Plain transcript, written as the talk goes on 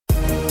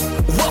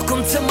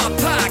to my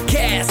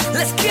podcast.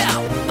 Let's go.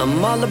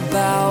 I'm all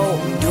about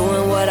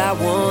doing what I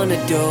want to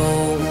do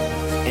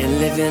and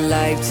living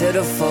life to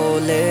the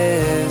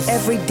fullest.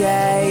 Every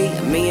day,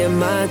 me and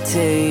my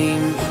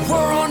team,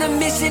 we're on a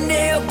mission to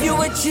help you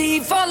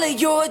achieve all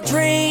of your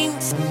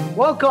dreams.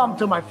 Welcome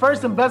to my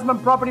first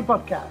investment property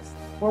podcast,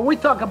 where we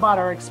talk about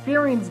our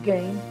experience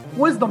gained,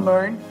 wisdom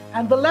learned,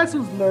 and the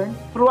lessons learned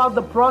throughout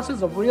the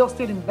process of real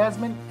estate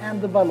investment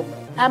and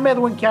development. I'm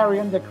Edwin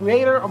Carrion, the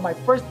creator of my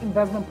first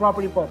investment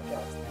property podcast.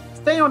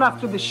 Stay on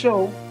after the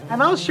show,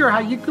 and I'll share how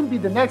you can be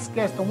the next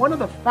guest on one of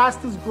the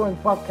fastest growing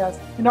podcasts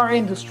in our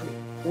industry.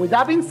 With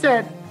that being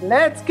said,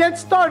 let's get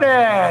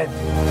started.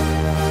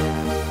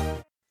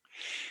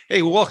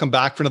 Hey, welcome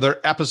back for another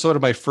episode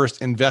of my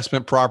first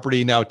investment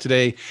property. Now,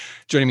 today,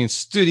 joining me in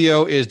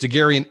studio is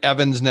DeGarian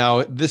Evans.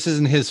 Now, this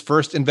isn't his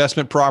first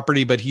investment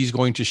property, but he's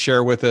going to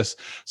share with us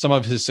some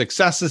of his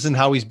successes and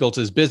how he's built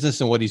his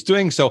business and what he's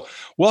doing. So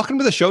welcome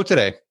to the show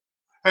today.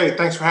 Hey,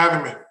 thanks for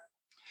having me.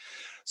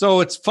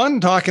 So it's fun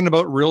talking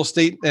about real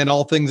estate and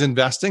all things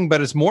investing, but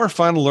it's more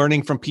fun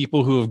learning from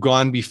people who have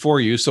gone before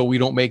you, so we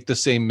don't make the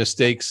same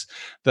mistakes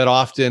that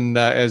often,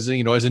 as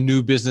a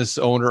new business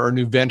owner or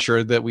new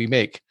venture that we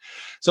make.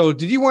 So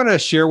did you want to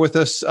share with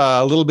us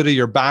a little bit of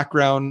your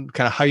background,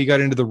 kind of how you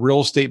got into the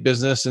real estate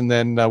business, and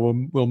then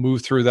we'll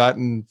move through that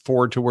and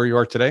forward to where you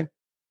are today?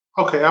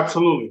 Okay,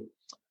 absolutely.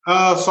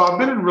 So I've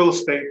been in real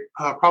estate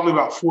probably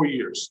about 4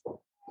 years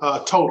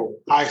total.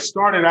 I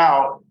started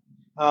out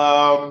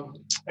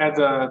as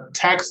a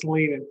tax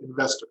lien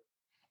investor.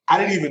 I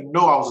didn't even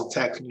know I was a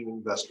tax lien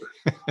investor.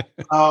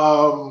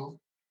 I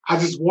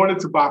just wanted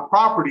to buy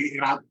property,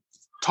 and I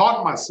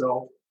taught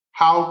myself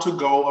how to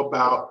go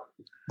about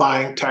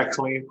buying tax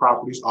lien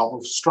properties off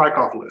of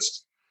strike-off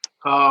list.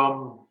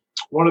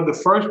 One of the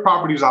first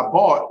properties I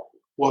bought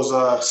was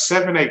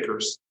 7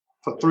 acres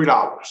for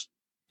 $3.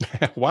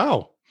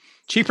 Wow.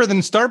 Cheaper than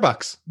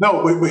Starbucks.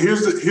 No, but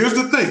here's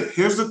the thing.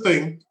 Here's the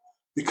thing.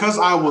 Because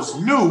I was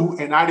new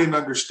and I didn't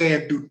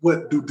understand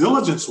what due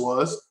diligence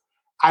was,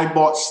 I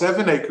bought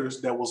 7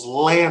 acres that was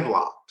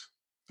landlocked.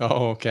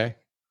 Oh, okay.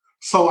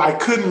 So I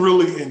couldn't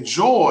really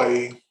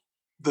enjoy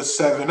the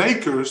 7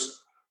 acres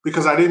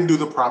because I didn't do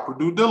the proper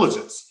due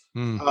diligence.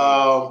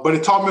 But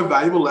it taught me a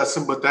valuable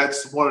lesson. But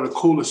that's one of the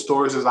coolest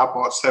stories is I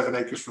bought 7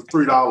 acres for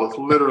 $3,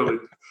 literally.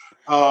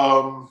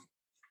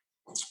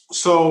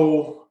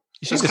 So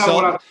you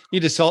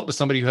need to sell it to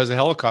somebody who has a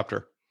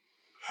helicopter.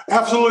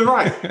 Absolutely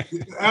right.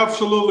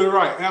 Absolutely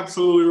right.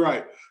 Absolutely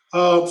right.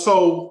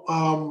 So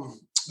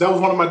that was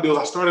one of my deals.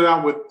 I started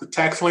out with the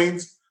tax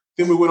liens.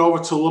 Then we went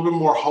over to a little bit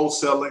more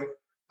wholesaling.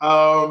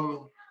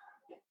 Wholesaling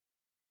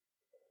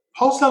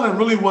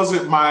really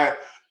wasn't my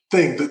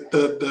thing.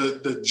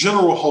 The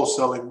general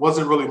wholesaling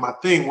wasn't really my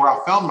thing. Where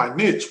I found my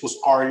niche was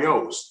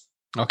REOs.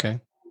 Okay.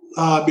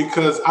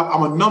 Because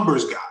I'm a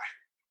numbers guy.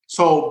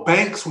 So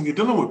banks, when you're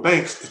dealing with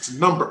banks, it's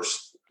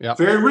numbers. Yep.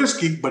 Very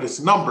risky, but it's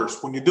numbers.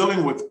 When you're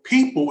dealing with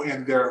people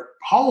and their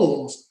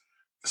homes,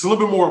 it's a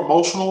little bit more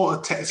emotional.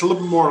 It's a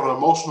little bit more of an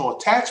emotional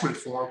attachment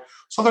for them.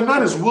 So they're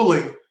not as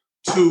willing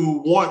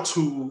to want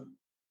to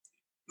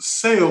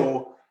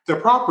sell their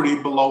property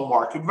below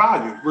market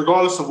value,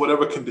 regardless of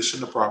whatever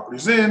condition the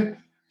property's in.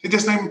 They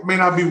just may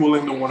not be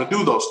willing to want to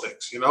do those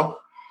things,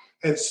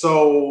 And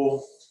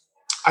so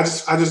I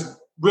just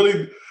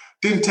really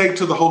didn't take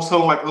to the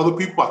wholesaling like other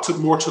people. I took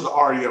more to the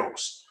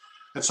REOs.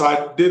 And so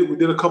we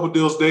did a couple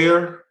deals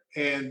there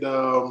and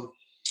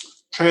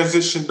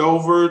transitioned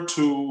over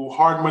to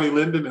hard money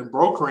lending and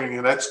brokering.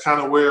 And that's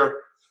kind of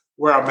where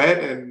I'm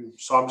at. And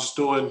so I'm just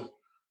doing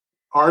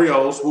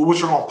REOs,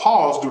 which are on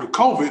pause due to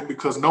COVID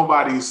because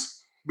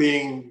homes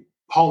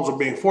are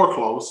being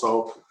foreclosed.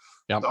 So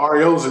The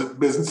REOs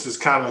business is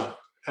kind of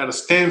at a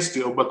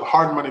standstill, but the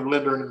hard money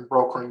lender and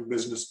brokering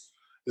business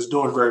is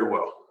doing very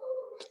well.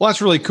 Well,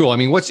 that's really cool. I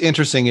mean, what's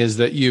interesting is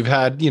that you've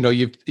had,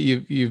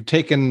 you've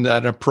taken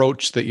an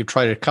approach that you've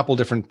tried a couple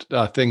different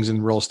things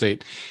in real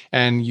estate,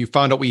 and you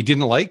found out what you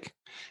didn't like.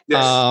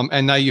 Yes.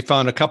 And now you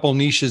found a couple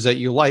niches that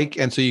you like,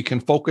 and so you can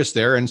focus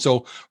there. And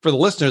so for the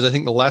listeners, I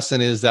think the lesson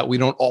is that we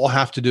don't all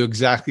have to do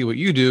exactly what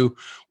you do.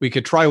 We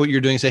could try what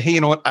you're doing and say, hey, you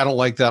know what? I don't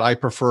like that. I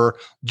prefer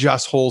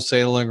just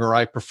wholesaling, or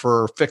I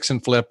prefer fix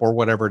and flip, or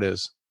whatever it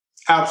is.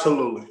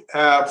 Absolutely.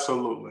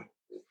 Absolutely.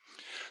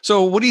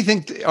 So what do you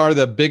think are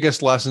the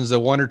biggest lessons, the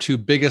one or two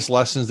biggest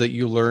lessons that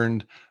you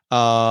learned,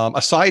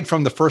 aside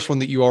from the first one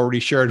that you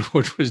already shared,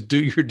 which was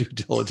do your due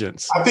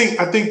diligence? I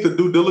think the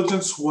due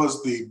diligence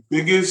was the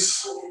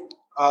biggest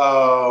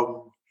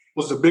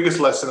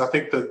lesson. I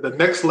think the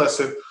next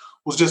lesson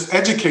was just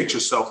educate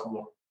yourself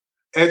more.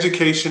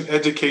 Education.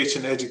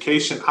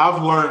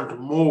 I've learned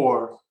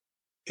more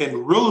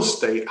in real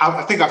estate.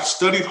 I think I've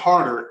studied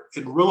harder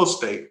in real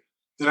estate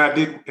than I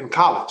did in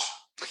college.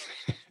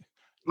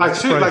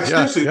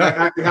 Seriously,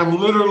 I'm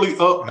literally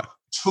up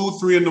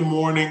 2-3 in the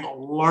morning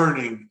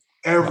learning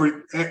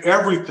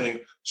everything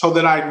so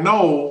that I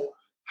know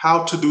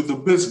how to do the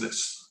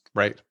business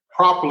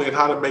properly and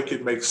how to make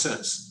it make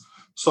sense.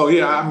 So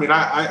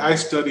I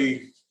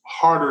study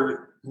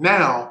harder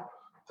now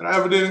than I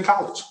ever did in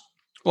college.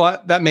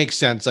 Well, that makes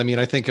sense. I mean,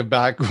 I think of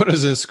back when I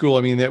was in school.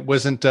 I mean, it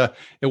wasn't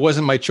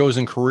my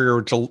chosen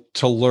career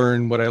to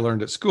learn what I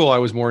learned at school. I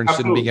was more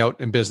interested in being Absolutely.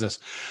 out in business.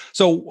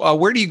 So,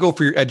 where do you go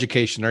for your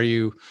education? Are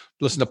you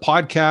listen to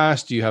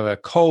podcasts? Do you have a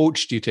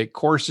coach? Do you take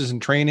courses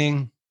and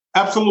training?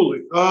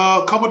 Absolutely.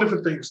 A couple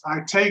different things.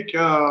 I take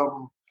a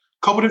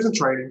couple different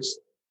trainings.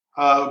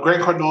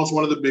 Grant Cardone is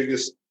one of the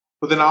biggest,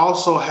 but then I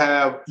also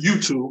have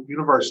YouTube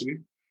University.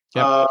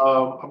 Yep.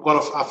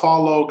 I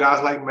follow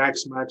guys like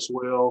Max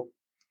Maxwell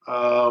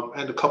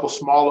and a couple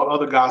smaller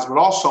other guys, but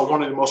also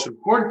one of the most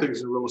important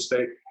things in real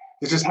estate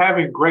is just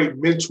having great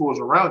mentors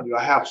around you.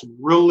 I have some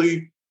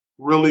really,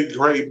 really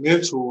great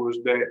mentors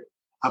that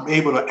I'm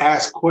able to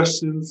ask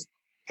questions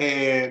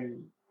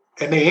and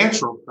they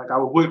answer them. Like I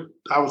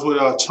was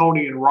with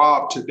Tony and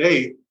Rob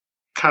today,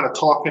 kind of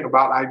talking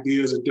about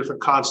ideas and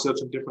different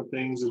concepts and different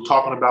things, and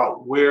talking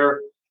about where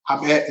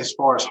I'm at as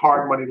far as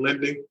hard money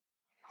lending.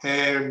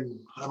 And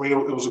I mean, it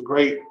was a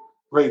great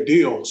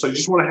deal. So you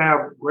just want to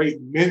have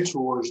great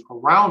mentors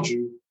around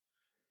you,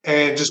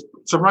 and just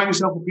surround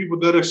yourself with people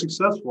that are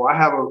successful. I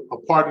have a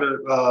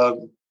partner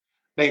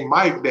named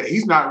Mike that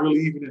he's not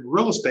really even in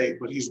real estate,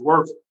 but he's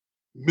worth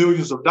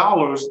millions of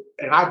dollars,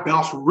 and I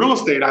bounce real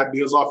estate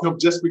ideas off him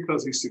just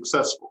because he's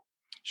successful.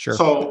 Sure.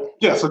 So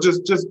yeah, so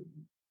just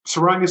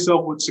surround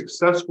yourself with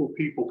successful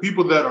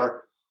people that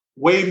are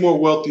way more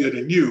wealthier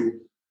than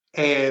you,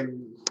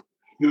 and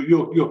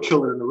you'll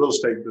kill it in the real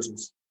estate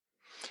business.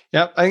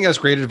 Yeah, I think that's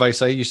great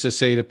advice. I used to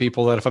say to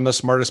people that if I'm the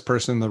smartest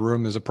person in the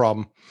room, there's a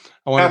problem.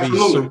 I want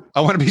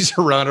to be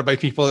surrounded by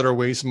people that are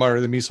way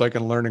smarter than me, so I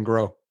can learn and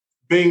grow.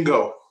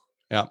 Bingo.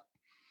 Yeah.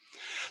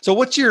 So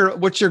what's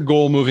your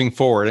goal moving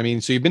forward? I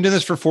mean, so you've been doing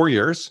this for 4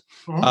 years.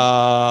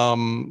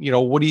 Mm-hmm.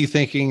 What are you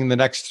thinking in the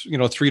next,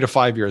 3 to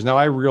 5 years? Now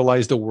I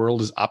realize the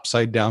world is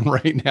upside down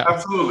right now.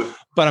 Absolutely.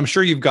 But I'm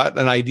sure you've got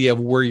an idea of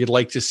where you'd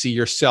like to see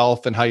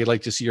yourself and how you'd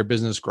like to see your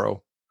business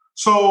grow.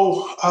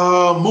 So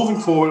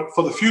moving forward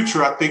for the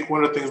future, I think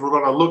one of the things we're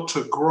going to look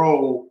to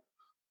grow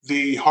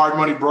the hard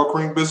money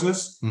brokering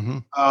business, Mm-hmm.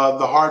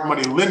 the hard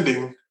money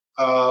lending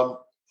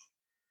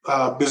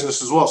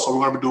business as well. So we're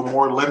going to be doing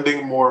more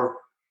lending, more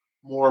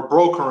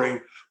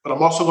brokering, but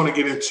I'm also going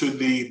to get into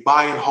the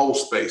buy and hold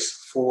space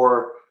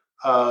for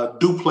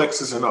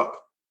duplexes and up.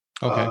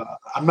 Okay.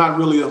 I'm not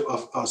really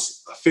a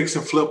fix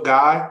and flip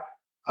guy.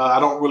 I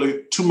don't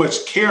really too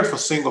much care for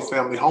single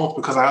family homes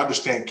because I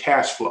understand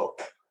cash flow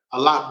a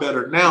lot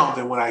better now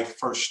than when I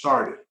first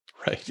started.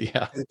 Right.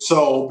 Yeah. And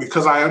so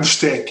because I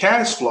understand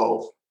cash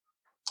flow,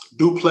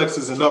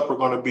 duplexes and up are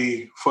going to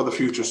be for the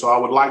future. So I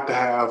would like to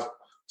have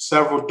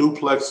several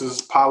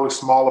duplexes, probably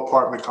small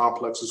apartment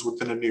complexes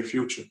within the near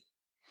future.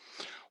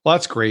 Well,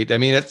 that's great. I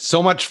mean, it's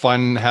so much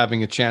fun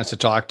having a chance to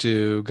talk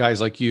to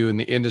guys like you in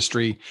the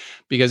industry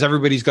because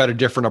everybody's got a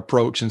different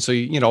approach. And so,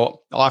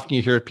 often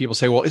you hear people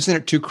say, well, isn't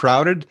it too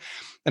crowded?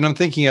 And I'm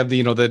thinking of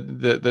the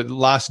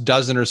last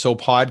dozen or so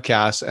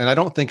podcasts, and I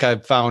don't think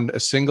I've found a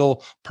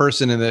single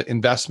person in the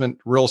investment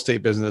real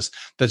estate business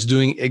that's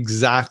doing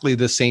exactly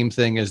the same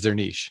thing as their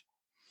niche.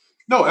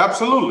 No,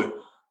 absolutely.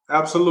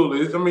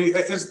 Absolutely. I mean,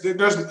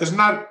 it's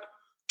not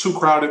too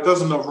crowded.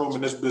 There's enough room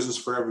in this business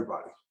for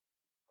everybody.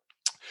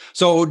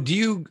 So do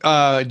you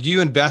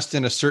invest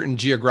in a certain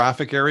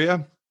geographic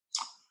area?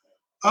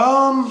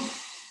 Not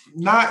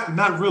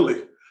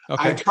really.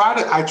 Okay. I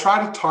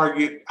try to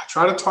target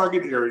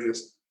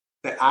areas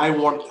that I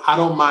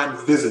don't mind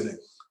visiting.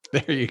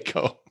 There you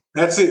go.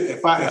 That's it.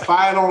 If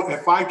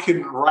I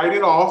can write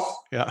it off,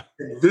 yeah,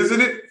 and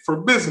visit it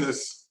for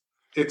business,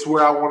 it's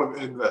where I want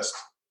to invest.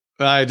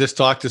 I just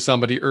talked to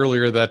somebody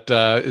earlier that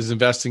is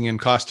investing in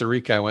Costa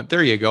Rica. I went,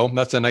 there you go.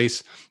 That's a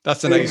nice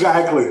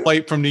exactly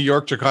flight from New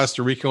York to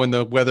Costa Rica when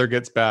the weather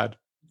gets bad.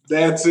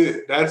 That's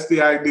it. That's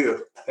the idea.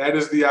 That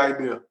is the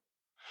idea.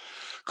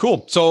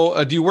 Cool.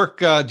 So do you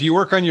work on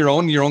your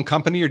own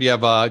company, or do you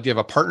have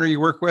a partner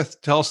you work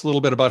with? Tell us a little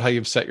bit about how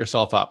you've set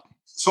yourself up.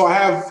 So I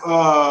have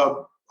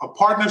a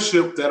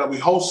partnership that we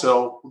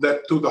wholesale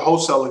that through the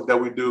wholesaling that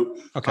we do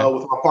with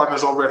my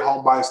partners over at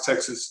Home Bias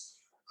Texas.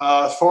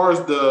 As far as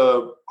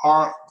the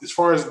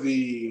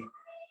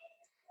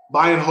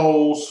buy and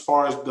holds, as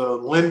far as the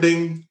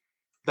lending,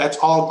 that's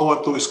all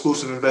going through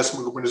Exclusive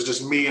Investment Group, and it's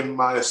just me and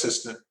my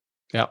assistant.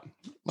 Yeah.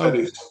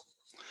 Well,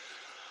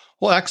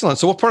 excellent.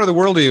 So what part of the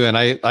world are you in?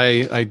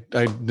 I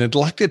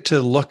neglected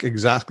to look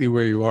exactly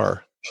where you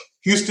are.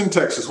 Houston,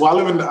 Texas. Well,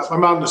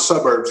 I'm out in the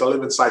suburbs. I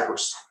live in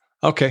Cypress.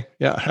 Okay.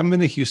 Yeah. I haven't been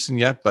to Houston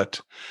yet, but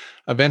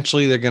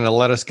eventually they're going to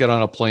let us get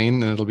on a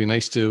plane and it'll be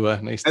nice to.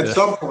 At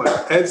some point.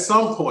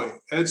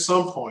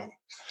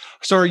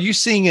 So are you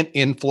seeing an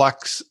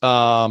influx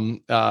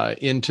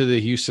into the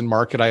Houston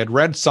market? I had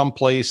read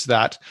someplace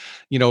that,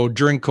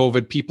 during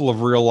COVID, people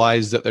have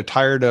realized that they're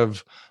tired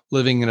of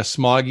living in a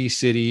smoggy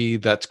city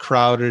that's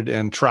crowded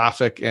and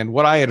traffic. And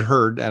what I had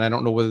heard, and I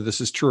don't know whether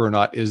this is true or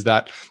not, is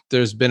that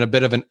there's been a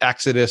bit of an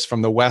exodus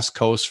from the West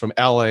Coast, from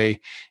LA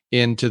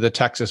into the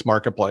Texas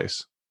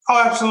marketplace.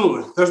 Oh,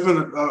 absolutely. There's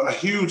been a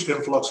huge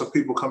influx of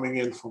people coming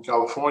in from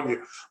California,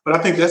 but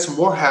I think that's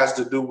more has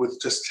to do with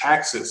just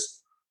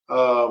taxes.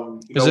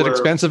 Is it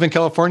expensive in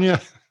California?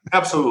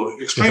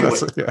 Absolutely. Extremely.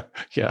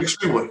 Yeah.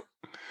 Extremely.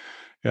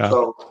 Yeah.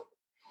 So,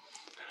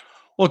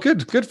 well,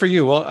 good for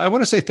you. Well, I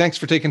want to say thanks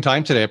for taking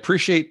time today. I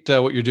appreciate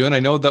what you're doing. I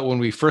know that when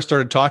we first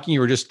started talking, you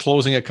were just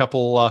closing on a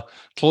couple of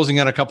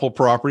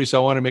properties.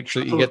 So I want to make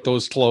sure that you get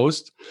those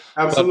closed.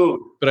 Absolutely.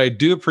 But I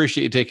do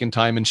appreciate you taking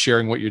time and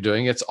sharing what you're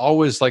doing. It's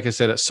always, like I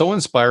said, it's so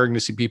inspiring to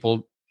see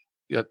people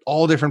at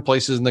all different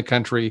places in the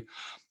country,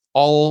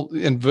 all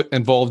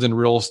involved in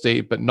real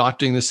estate, but not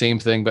doing the same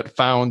thing, but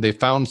they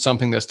found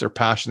something that's their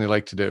passion they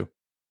like to do.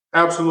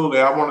 Absolutely.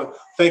 I want to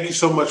thank you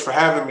so much for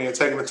having me and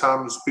taking the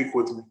time to speak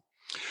with me.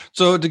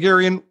 So,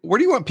 Dagarian, where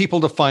do you want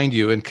people to find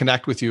you and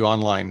connect with you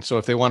online? So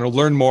if they want to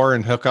learn more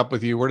and hook up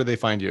with you, where do they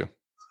find you?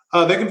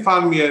 They can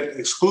find me at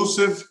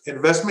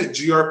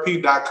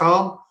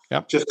exclusiveinvestmentgrp.com.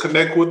 Yep. Just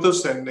connect with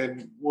us and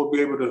then we'll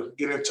be able to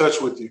get in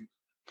touch with you.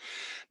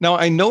 Now,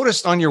 I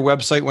noticed on your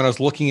website when I was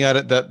looking at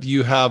it that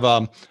you have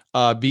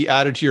be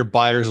added to your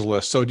buyers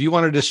list. So do you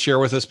want to just share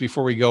with us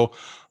before we go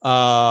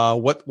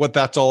what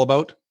that's all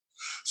about?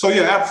 So,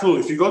 yeah,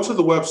 absolutely. If you go to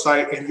the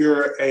website and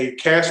you're a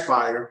cash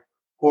buyer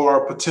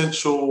or a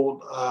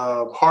potential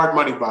hard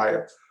money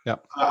buyer,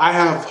 I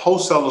have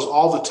wholesalers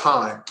all the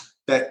time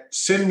that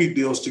send me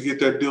deals to get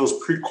their deals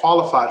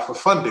pre-qualified for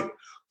funding.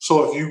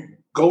 So if you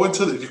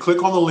if you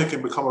click on the link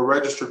and become a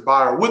registered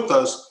buyer with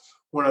us,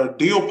 when a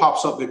deal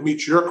pops up that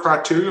meets your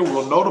criteria,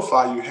 we'll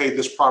notify you, hey,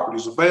 this property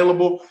is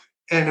available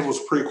and it was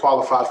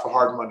pre-qualified for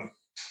hard money.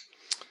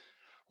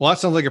 Well, that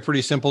sounds like a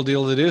pretty simple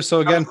deal to do.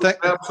 So again,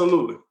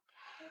 absolutely.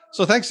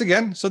 So thanks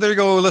again. So there you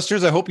go,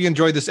 listeners. I hope you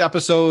enjoyed this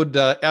episode.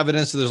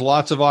 Evidence that there's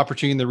lots of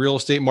opportunity in the real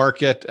estate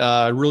market.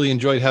 Really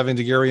enjoyed having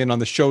Dagarian on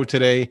the show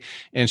today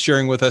and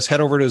sharing with us.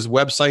 Head over to his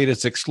website.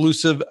 It's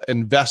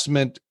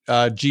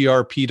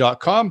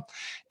exclusiveinvestmentgrp.com,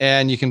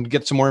 and you can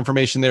get some more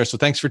information there. So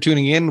thanks for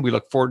tuning in. We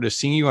look forward to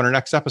seeing you on our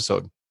next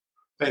episode.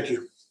 Thank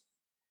you.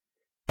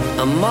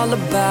 I'm all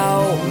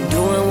about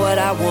doing what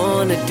I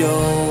want to do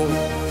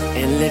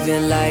and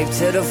living life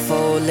to the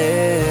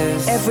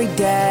fullest. Every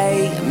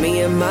day, me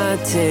and my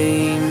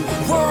team,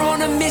 we're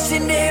on a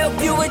mission to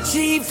help you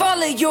achieve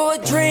all of your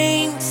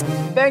dreams.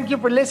 Thank you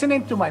for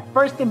listening to my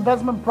first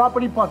investment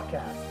property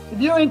podcast. If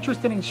you're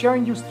interested in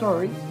sharing your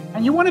story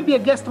and you want to be a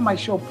guest on my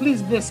show,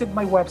 please visit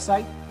my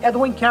website,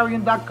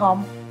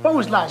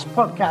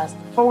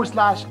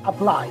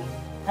 edwincarrion.com/podcast/apply.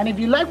 And if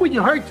you like what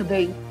you heard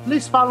today,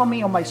 please follow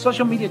me on my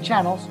social media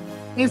channels,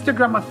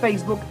 Instagram and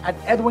Facebook at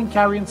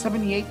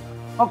edwincarrion78,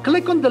 or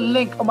click on the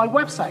link on my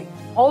website.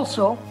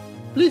 Also,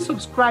 please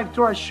subscribe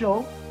to our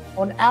show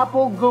on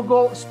Apple,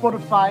 Google,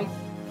 Spotify,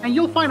 and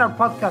you'll find our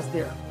podcast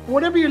there,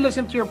 whatever you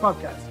listen to your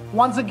podcast.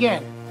 Once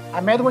again,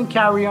 I'm Edwin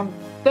Carrion.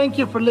 Thank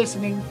you for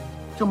listening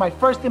to my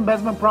first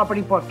investment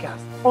property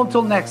podcast.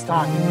 Until next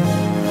time.